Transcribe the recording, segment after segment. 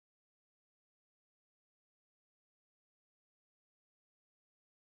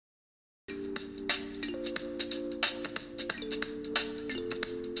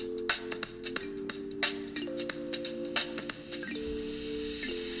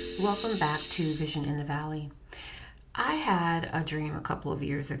Welcome back to Vision in the Valley. I had a dream a couple of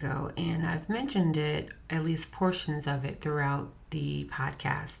years ago, and I've mentioned it, at least portions of it, throughout the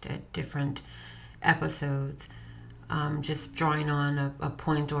podcast at different episodes, just drawing on a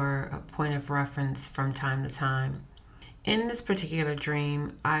point or a point of reference from time to time. In this particular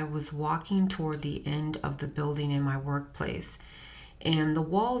dream, I was walking toward the end of the building in my workplace, and the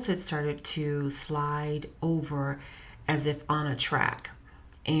walls had started to slide over as if on a track.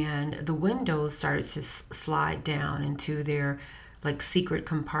 And the windows started to slide down into their like secret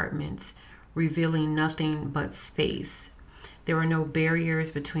compartments, revealing nothing but space. There were no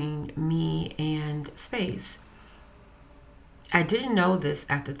barriers between me and space. I didn't know this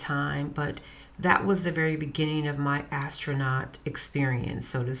at the time, but that was the very beginning of my astronaut experience,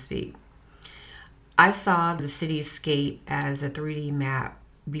 so to speak. I saw the cityscape as a 3D map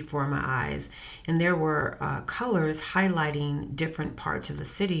before my eyes, and there were colors highlighting different parts of the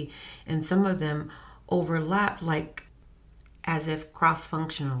city, and some of them overlapped like as if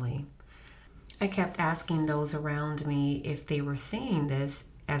cross-functionally. I kept asking those around me if they were seeing this,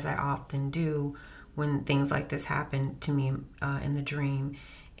 as I often do when things like this happen to me in the dream.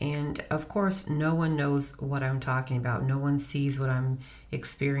 And of course, no one knows what I'm talking about. No one sees what I'm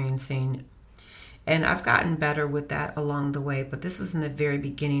experiencing. And I've gotten better with that along the way, but this was in the very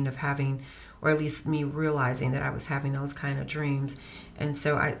beginning of having, or at least me realizing that I was having those kind of dreams. And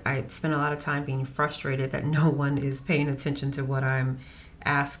so I spent a lot of time being frustrated that no one is paying attention to what I'm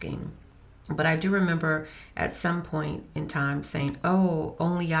asking. But I do remember at some point in time saying, oh,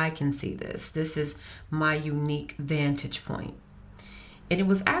 only I can see this. This is my unique vantage point. And it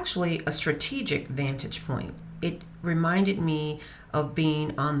was actually a strategic vantage point. It reminded me of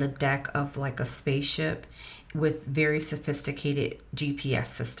being on the deck of like a spaceship with very sophisticated GPS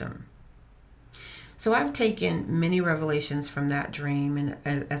system. So I've taken many revelations from that dream, and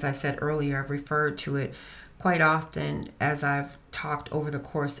as I said earlier, I've referred to it quite often as I've talked over the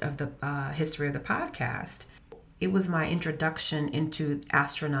course of the history of the podcast. It was my introduction into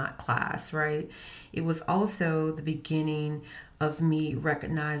astronaut class, right? It was also the beginning of me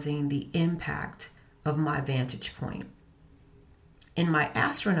recognizing the impact of my vantage point. In my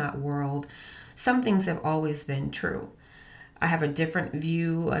astronaut world, some things have always been true. I have a different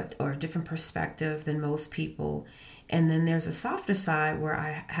view or a different perspective than most people. And then there's a softer side where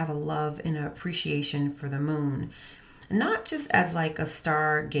I have a love and an appreciation for the moon. Not just as like a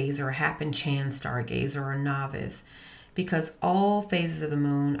stargazer, a happen chance stargazer or a novice, because all phases of the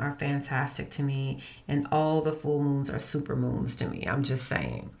moon are fantastic to me and all the full moons are super moons to me. I'm just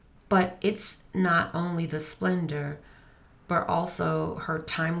saying. But it's not only the splendor, but also her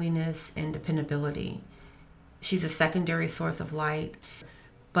timeliness and dependability. She's a secondary source of light,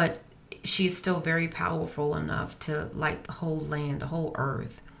 but she's still very powerful enough to light the whole land, the whole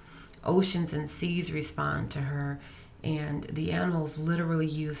earth. Oceans and seas respond to her, and the animals literally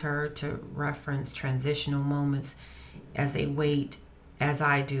use her to reference transitional moments as they wait, as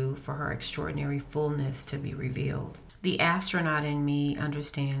I do, for her extraordinary fullness to be revealed. The astronaut in me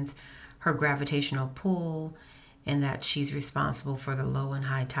understands her gravitational pull and that she's responsible for the low and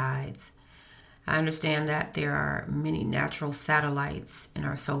high tides. I understand that there are many natural satellites in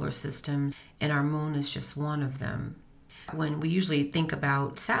our solar system, and our moon is just one of them. When we usually think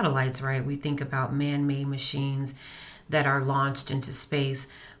about satellites, right, we think about man-made machines that are launched into space.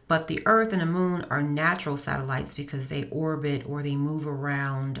 But the Earth and the moon are natural satellites because they orbit or they move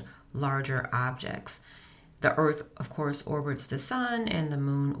around larger objects. The Earth, of course, orbits the sun and the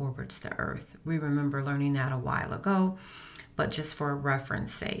moon orbits the Earth. We remember learning that a while ago, but just for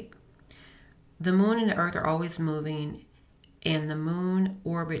reference sake. The moon and the Earth are always moving, and the moon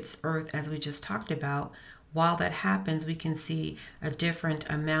orbits Earth as we just talked about. While that happens, we can see a different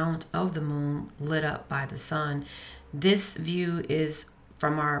amount of the moon lit up by the sun. This view is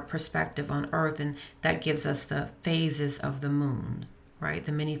from our perspective on Earth, and that gives us the phases of the moon, right?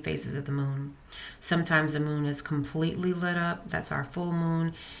 The many phases of the moon. Sometimes the moon is completely lit up, that's our full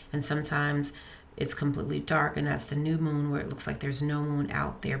moon, and sometimes it's completely dark, and that's the new moon where it looks like there's no moon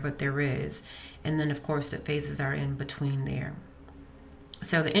out there, but there is. And then, of course, the phases are in between there.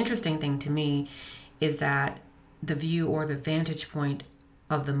 So the interesting thing to me is that the view or the vantage point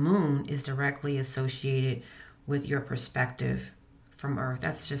of the moon is directly associated with your perspective from Earth.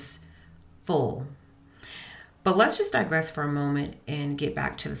 That's just full. But let's just digress for a moment and get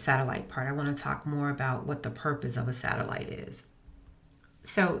back to the satellite part. I want to talk more about what the purpose of a satellite is.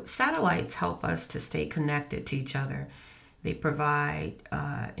 So satellites help us to stay connected to each other. They provide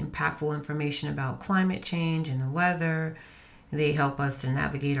impactful information about climate change and the weather. They help us to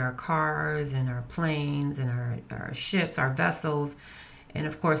navigate our cars and our planes and our ships, our vessels, And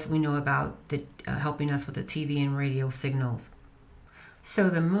of course, we know about the helping us with the TV and radio signals. So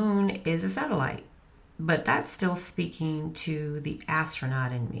the moon is a satellite, but that's still speaking to the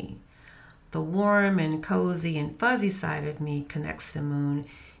astronaut in me. The warm and cozy and fuzzy side of me connects to the moon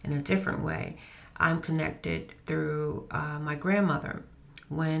in a different way. I'm connected through my grandmother.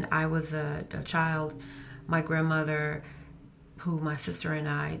 When I was a child, my grandmother, who my sister and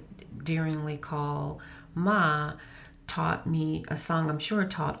I dearingly call Ma, taught me a song. I'm sure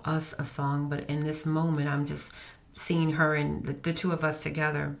taught us a song, but in this moment, I'm just seeing her and the two of us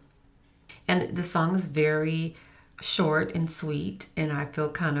together. And the song is very short and sweet, and I feel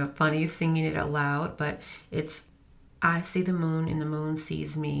kind of funny singing it out loud, but it's I see the moon and the moon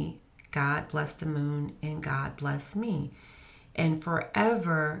sees me. God bless the moon and God bless me. And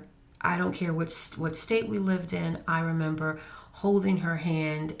forever, I don't care what state we lived in, I remember holding her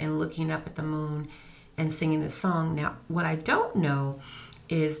hand and looking up at the moon and singing this song. Now, what I don't know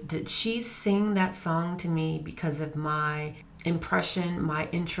is, did she sing that song to me because of my impression, my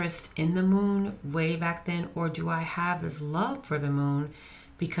interest in the moon way back then, or do I have this love for the moon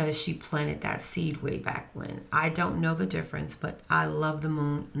because she planted that seed way back when? I don't know the difference, but I love the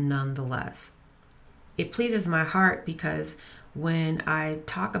moon nonetheless. It pleases my heart because when I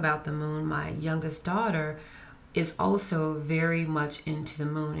talk about the moon, my youngest daughter is also very much into the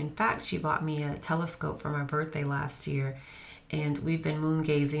moon. In fact, she bought me a telescope for my birthday last year, and we've been moon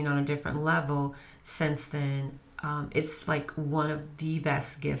gazing on a different level since then. It's like one of the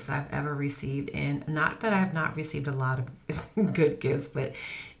best gifts I've ever received, and not that I have not received a lot of good gifts, but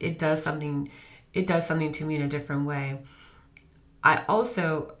it does something to me in a different way. I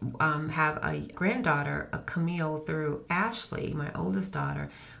also have a granddaughter, a Camille, through Ashley, my oldest daughter,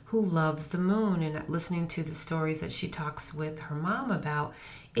 who loves the moon, and listening to the stories that she talks with her mom about,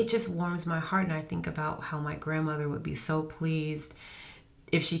 it just warms my heart. And I think about how my grandmother would be so pleased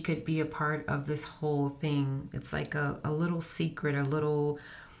if she could be a part of this whole thing. It's like a little secret, a little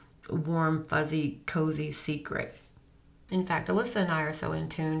warm, fuzzy, cozy secret. In fact, Alyssa and I are so in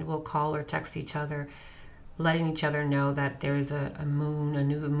tune, we'll call or text each other, letting each other know that there's a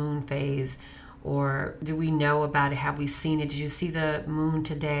new moon phase, or do we know about it? Have we seen it? Did you see the moon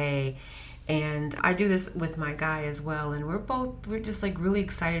today? And I do this with my guy as well, and we're just like really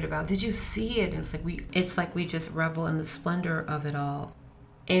excited about, did you see it? And it's like we just revel in the splendor of it all.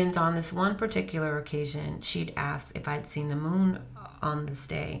 And on this one particular occasion, she'd asked if I'd seen the moon on this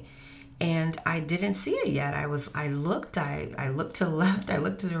day, and I didn't see it yet. I looked to the left, I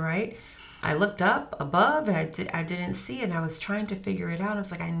looked to the right, I looked up above, I didn't see it, and I was trying to figure it out. I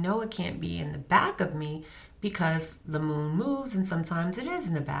was like, I know it can't be in the back of me because the moon moves, and sometimes it is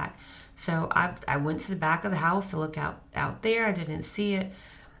in the back. So I went to the back of the house to look out there. I didn't see it,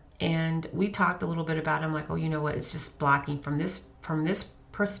 and we talked a little bit about it. I'm like, oh, you know what? It's just blocking from this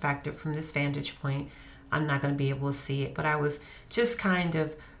perspective, from this vantage point. I'm not going to be able to see it. But I was just kind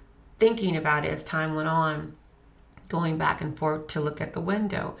of thinking about it as time went on, going back and forth to look at the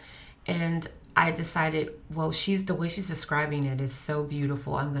window. And I decided, well, the way she's describing it is so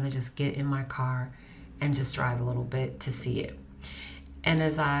beautiful. I'm going to just get in my car and just drive a little bit to see it. And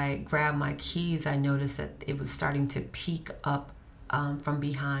as I grabbed my keys, I noticed that it was starting to peek up from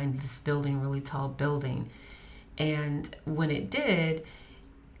behind this building, really tall building. And when it did,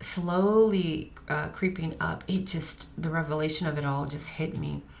 slowly creeping up, the revelation of it all just hit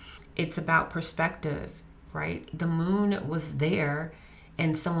me. It's about perspective, right? The moon was there,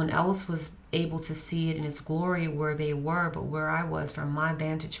 and someone else was able to see it in its glory where they were, but where I was from my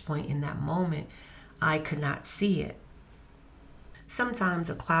vantage point in that moment, I could not see it. Sometimes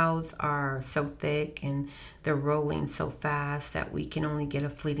the clouds are so thick and they're rolling so fast that we can only get a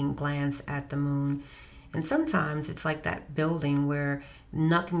fleeting glance at the moon. And sometimes it's like that building where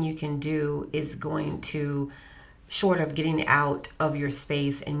nothing you can do is going to, short of getting out of your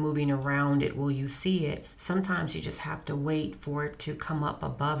space and moving around it, will you see it. Sometimes you just have to wait for it to come up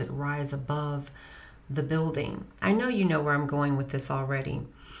above it, rise above the building. I know you know where I'm going with this already.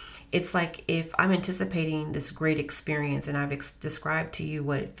 It's like if I'm anticipating this great experience, and I've described to you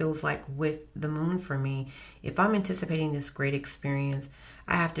what it feels like with the moon for me. If I'm anticipating this great experience,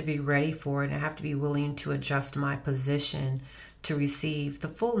 I have to be ready for it, and I have to be willing to adjust my position to receive the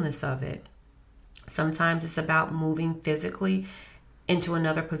fullness of it. Sometimes it's about moving physically into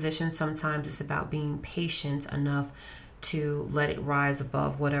another position. Sometimes it's about being patient enough to let it rise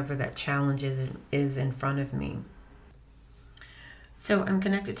above whatever that challenge is in front of me. So I'm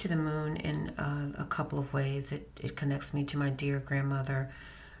connected to the moon in a couple of ways. It connects me to my dear grandmother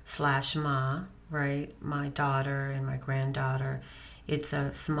 / Ma, right? My daughter and my granddaughter. It's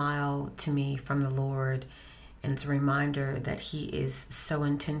a smile to me from the Lord. And it's a reminder that He is so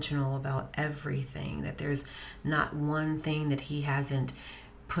intentional about everything, that there's not one thing that He hasn't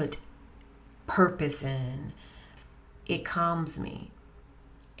put purpose in. It calms me.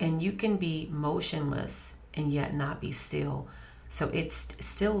 And you can be motionless and yet not be still. So it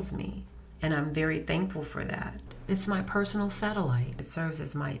stills me. And I'm very thankful for that. It's my personal satellite. It serves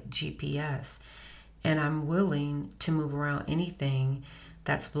as my GPS. And I'm willing to move around anything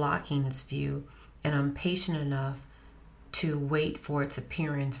that's blocking its view. And I'm patient enough to wait for its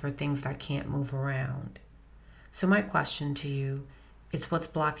appearance for things that I can't move around. So my question to you is, what's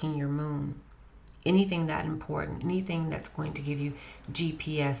blocking your moon? Anything that important, anything that's going to give you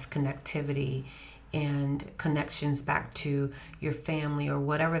GPS connectivity and connections back to your family or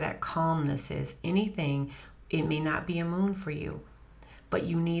whatever that calmness is, anything, it may not be a moon for you, but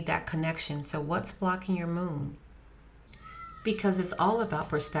you need that connection. So what's blocking your moon? Because it's all about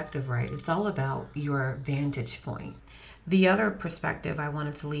perspective, right? It's all about your vantage point. The other perspective I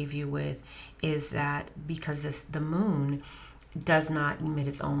wanted to leave you with is that because the moon does not emit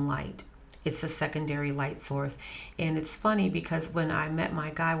its own light. It's a secondary light source. And it's funny because when I met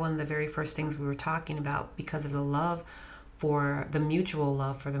my guy, one of the very first things we were talking about, because of the mutual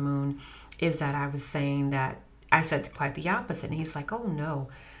love for the moon, is that I was saying that I said quite the opposite. And he's like, oh no,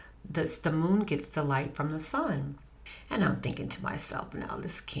 the moon gets the light from the sun. And I'm thinking to myself, no,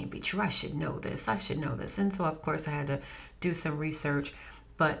 this can't be true. I should know this. And so, of course, I had to do some research.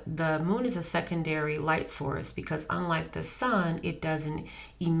 But the moon is a secondary light source because unlike the sun, it doesn't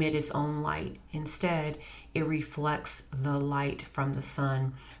emit its own light. Instead, it reflects the light from the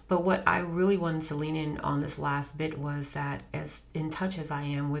sun. But what I really wanted to lean in on this last bit was that as in touch as I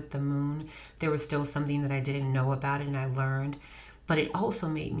am with the moon, there was still something that I didn't know about it and I learned. But it also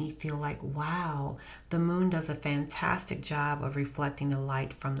made me feel like, wow, the moon does a fantastic job of reflecting the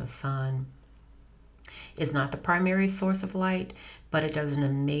light from the sun. It's not the primary source of light, but it does an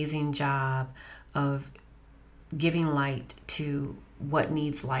amazing job of giving light to what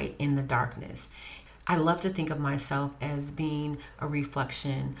needs light in the darkness. I love to think of myself as being a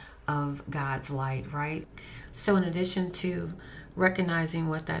reflection of God's light, right? So in addition to recognizing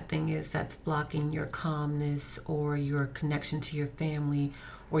what that thing is that's blocking your calmness or your connection to your family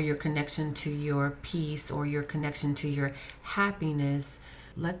or your connection to your peace or your connection to your happiness,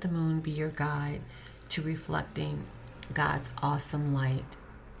 let the moon be your guide to reflecting God's awesome light.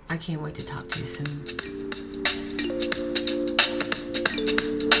 I can't wait to talk to you soon.